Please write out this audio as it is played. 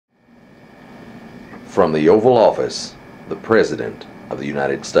From the Oval Office, the President of the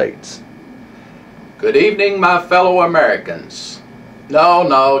United States. Good evening, my fellow Americans.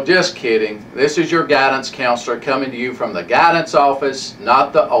 No, just kidding. This is your guidance counselor coming to you from the guidance office,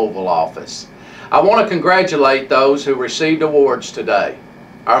 not the Oval Office. I want to congratulate those who received awards today.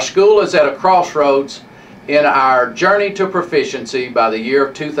 Our school is at a crossroads in our journey to proficiency by the year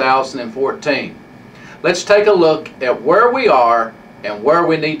of 2014. Let's take a look at where we are and where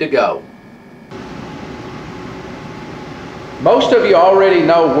we need to go. Most of you already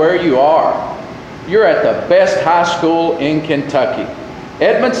know where you are. You're at the best high school in Kentucky,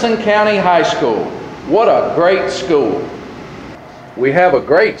 Edmonson County High School. What a great school. We have a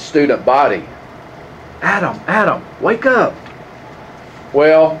great student body. Adam, wake up.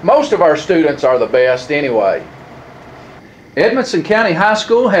 Well, most of our students are the best anyway. Edmonson County High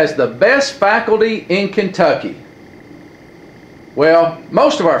School has the best faculty in Kentucky. Well,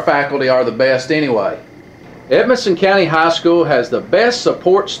 most of our faculty are the best anyway. Edmonson County High School has the best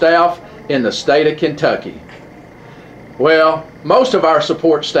support staff in the state of Kentucky. Well, most of our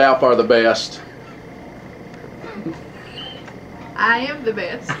support staff are the best. I am the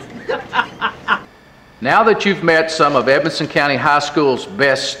best. Now that you've met some of Edmonson County High School's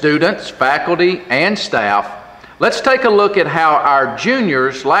best students, faculty, and staff, let's take a look at how our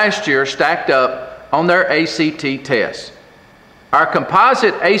juniors last year stacked up on their ACT tests. Our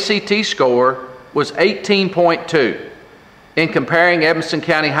composite ACT score was 18.2. In comparing Edmonson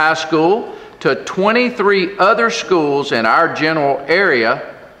County High School to 23 other schools in our general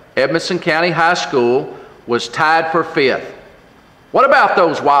area, Edmonson County High School was tied for 5th. What about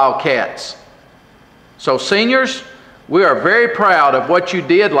those Wildcats? So seniors, we are very proud of what you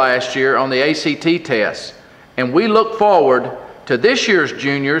did last year on the ACT test, and we look forward to this year's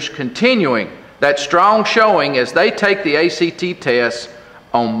juniors continuing that strong showing as they take the ACT test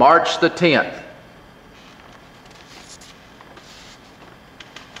on March the 10th.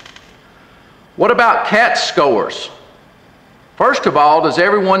 What about CATS scores? First of all, does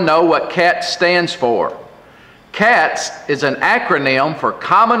everyone know what CATS stands for? CATS is an acronym for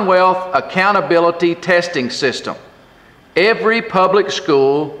Commonwealth Accountability Testing System. Every public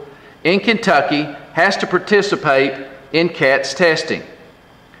school in Kentucky has to participate in CATS testing.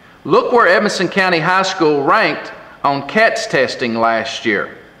 Look where Edmonson County High School ranked on CATS testing last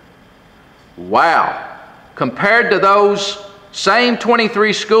year. Wow! Compared to those same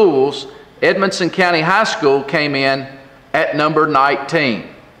 23 schools, Edmonson County High School came in at number 19.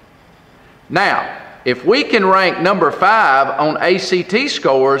 Now, if we can rank number 5 on ACT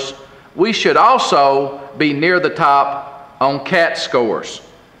scores, we should also be near the top on CATS scores.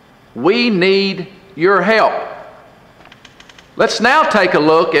 We need your help. Let's now take a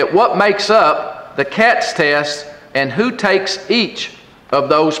look at what makes up the CATS test and who takes each of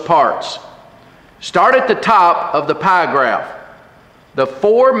those parts. Start at the top of the pie graph. The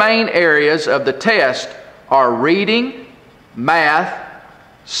 4 main areas of the test are reading, math,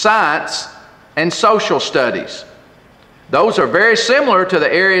 science, and social studies. Those are very similar to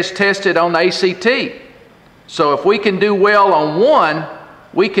the areas tested on the ACT. So if we can do well on one,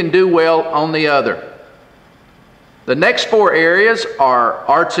 we can do well on the other. The next 4 areas are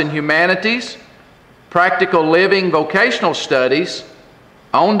arts and humanities, practical living vocational studies,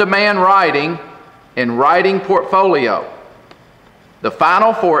 on-demand writing, and writing portfolio. The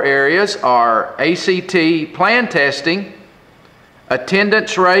final 4 areas are ACT plan testing,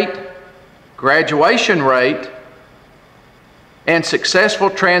 attendance rate, graduation rate, and successful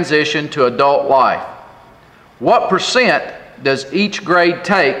transition to adult life. What percent does each grade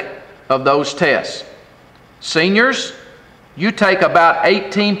take of those tests? Seniors, you take about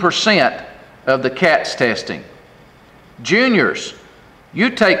 18% of the CATS testing. Juniors,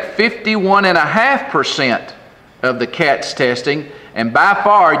 you take 51.5% of the CATS testing, and by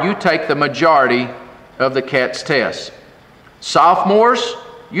far you take the majority of the CATS tests. Sophomores,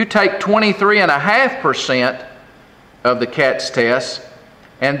 you take 23.5% of the CATS tests,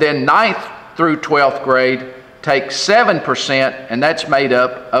 and then 9th through 12th grade take 7%, and that's made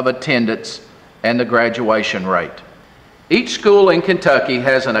up of attendance and the graduation rate. Each school in Kentucky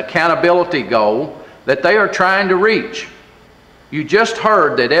has an accountability goal that they are trying to reach. You just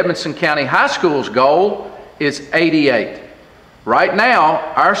heard that Edmonson County High School's goal is 88. Right now,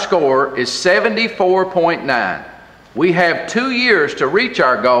 our score is 74.9. We have 2 years to reach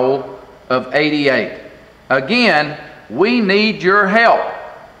our goal of 88. Again, we need your help.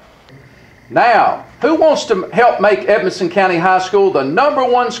 Now, who wants to help make Edmonson County High School the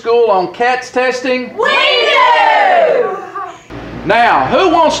 #1 school on CATS testing? We do! Now, who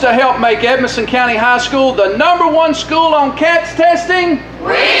wants to help make Edmonson County High School the #1 school on CATS testing?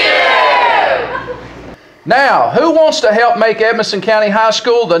 We do! Now, who wants to help make Edmonson County High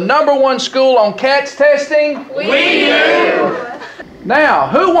School the #1 school on CATS testing? We do! Now,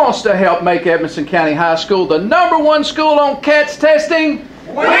 who wants to help make Edmonson County High School the #1 school on CATS testing?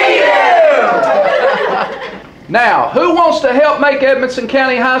 We do! Now, who wants to help make Edmonson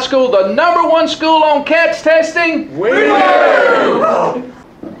County High School the #1 school on CATS testing? We do!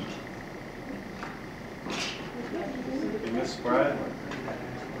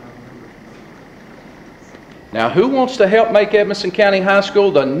 Now, who wants to help make Edmonson County High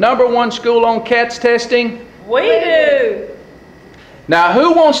School the #1 school on CATS testing? We do! Now,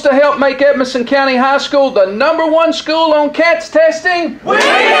 who wants to help make Edmonson County High School the #1 school on CATS testing? We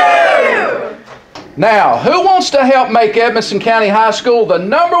do! Now, who wants to help make Edmonson County High School the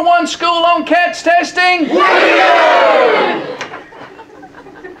 #1 school on CATS testing? We do!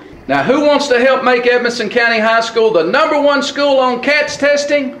 Now, who wants to help make Edmonson County High School the #1 school on CATS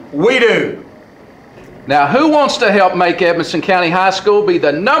testing? We do. Now, who wants to help make Edmonson County High School be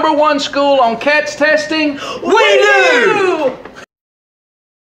the #1 school on CATS testing? We do!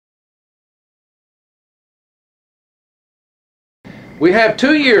 We have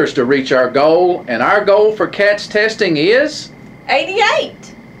 2 years to reach our goal, and our goal for CATS testing is?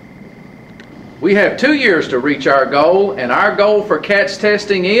 88! We have 2 years to reach our goal, and our goal for CATS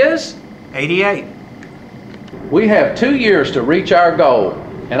testing is? 88. We have 2 years to reach our goal,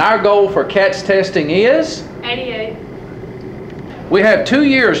 and our goal for CATS testing is? 88. We have 2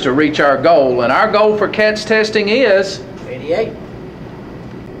 years to reach our goal, and our goal for CATS testing is? 88.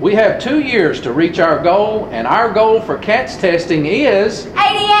 We have 2 years to reach our goal, and our goal for CATS testing is?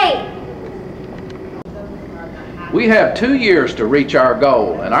 88! We have 2 years to reach our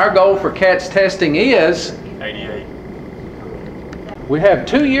goal, and our goal for CATS testing is? 88. We have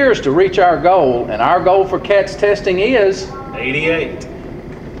 2 years to reach our goal, and our goal for CATS testing is? 88.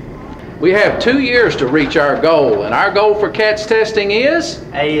 We have 2 years to reach our goal, and our goal for CATS testing is?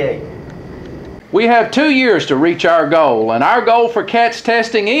 88. We have 2 years to reach our goal, and our goal for CATS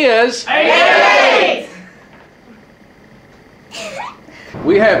testing is? 88!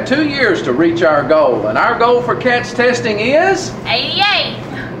 We have 2 years to reach our goal, and our goal for CATS testing is? 88!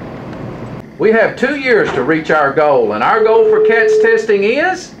 We have 2 years to reach our goal, and our goal for CATS testing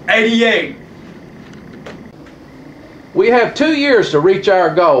is? 88. We have 2 years to reach our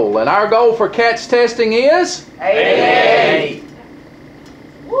goal, and our goal for CATS testing is? 88.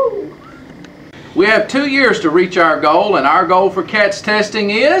 Woo! We have 2 years to reach our goal, and our goal for CATS testing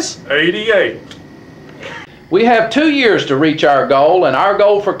is? 88. We have 2 years to reach our goal, and our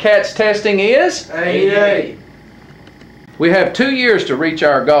goal for CATS testing is? 88. We have 2 years to reach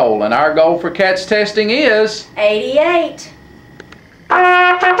our goal, and our goal for CATS testing is? 88!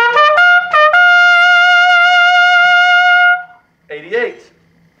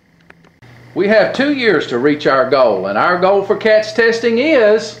 We have 2 years to reach our goal, and our goal for CATS testing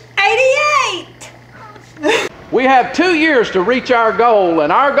is? 88! We have 2 years to reach our goal,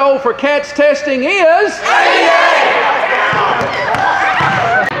 and our goal for CATS testing is? 88!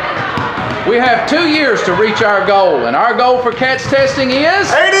 We have 2 years to reach our goal, and our goal for CATS testing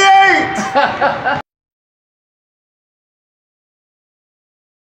is? 88!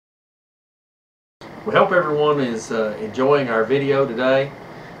 We hope everyone is enjoying our video today.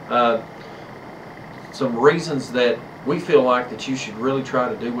 Some reasons that we feel like that you should really try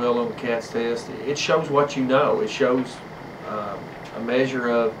to do well on the CATS test. It shows what you know. It shows a measure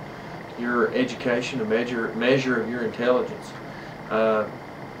of your education, a measure of your intelligence.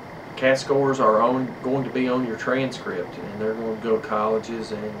 CATS scores are going to be on your transcript, and they're going to go to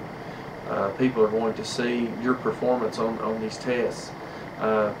colleges, and people are going to see your performance on these tests.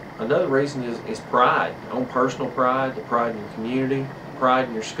 Another reason is pride, own personal pride, the pride in your community, pride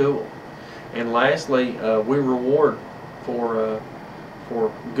in your school. And lastly, we reward for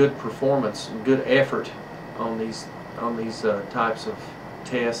good performance, good effort on these types of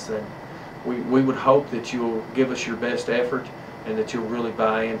tests, and we would hope that you'll give us your best effort and that you'll really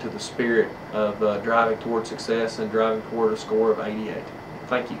buy into the spirit of driving toward success and driving toward a score of 88.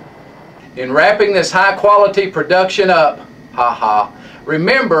 Thank you. In wrapping this high quality production up,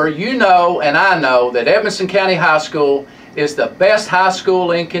 remember, you know and I know that Edmonson County High School is the best high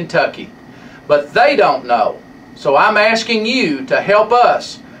school in Kentucky. But they don't know. So I'm asking you to help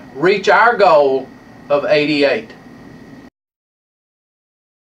us reach our goal of 88.